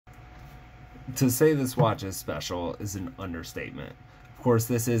To say this watch is special is an understatement. Of course,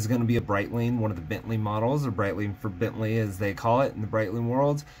 this is going to be a Breitling, one of the Bentley models, or Breitling for Bentley as they call it in the Breitling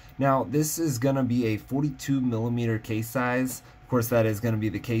world. Now, this is going to be a 42mm case size. Of course, that is going to be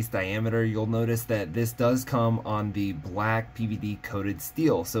the case diameter. You'll notice that this does come on the black PVD coated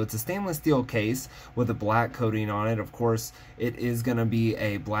steel. So it's a stainless steel case with a black coating on it. Of course, it is going to be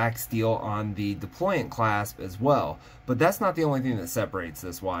a black steel on the deployant clasp as well. But that's not the only thing that separates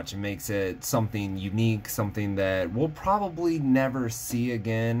this watch and makes it something unique, something that we'll probably never see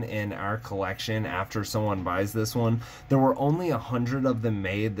again in our collection after someone buys this one. There were only 100 of them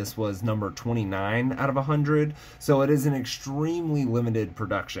made. This was number 29 out of 100, so it is an extremely limited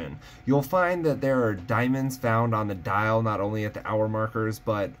production. You'll find that there are diamonds found on the dial, not only at the hour markers,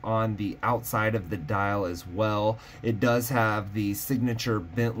 but on the outside of the dial as well. It does have the signature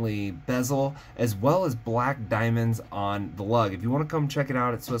Bentley bezel, as well as black diamonds on the lug. If you want to come check it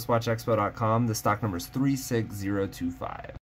out at SwissWatchExpo.com, the stock number is 36025.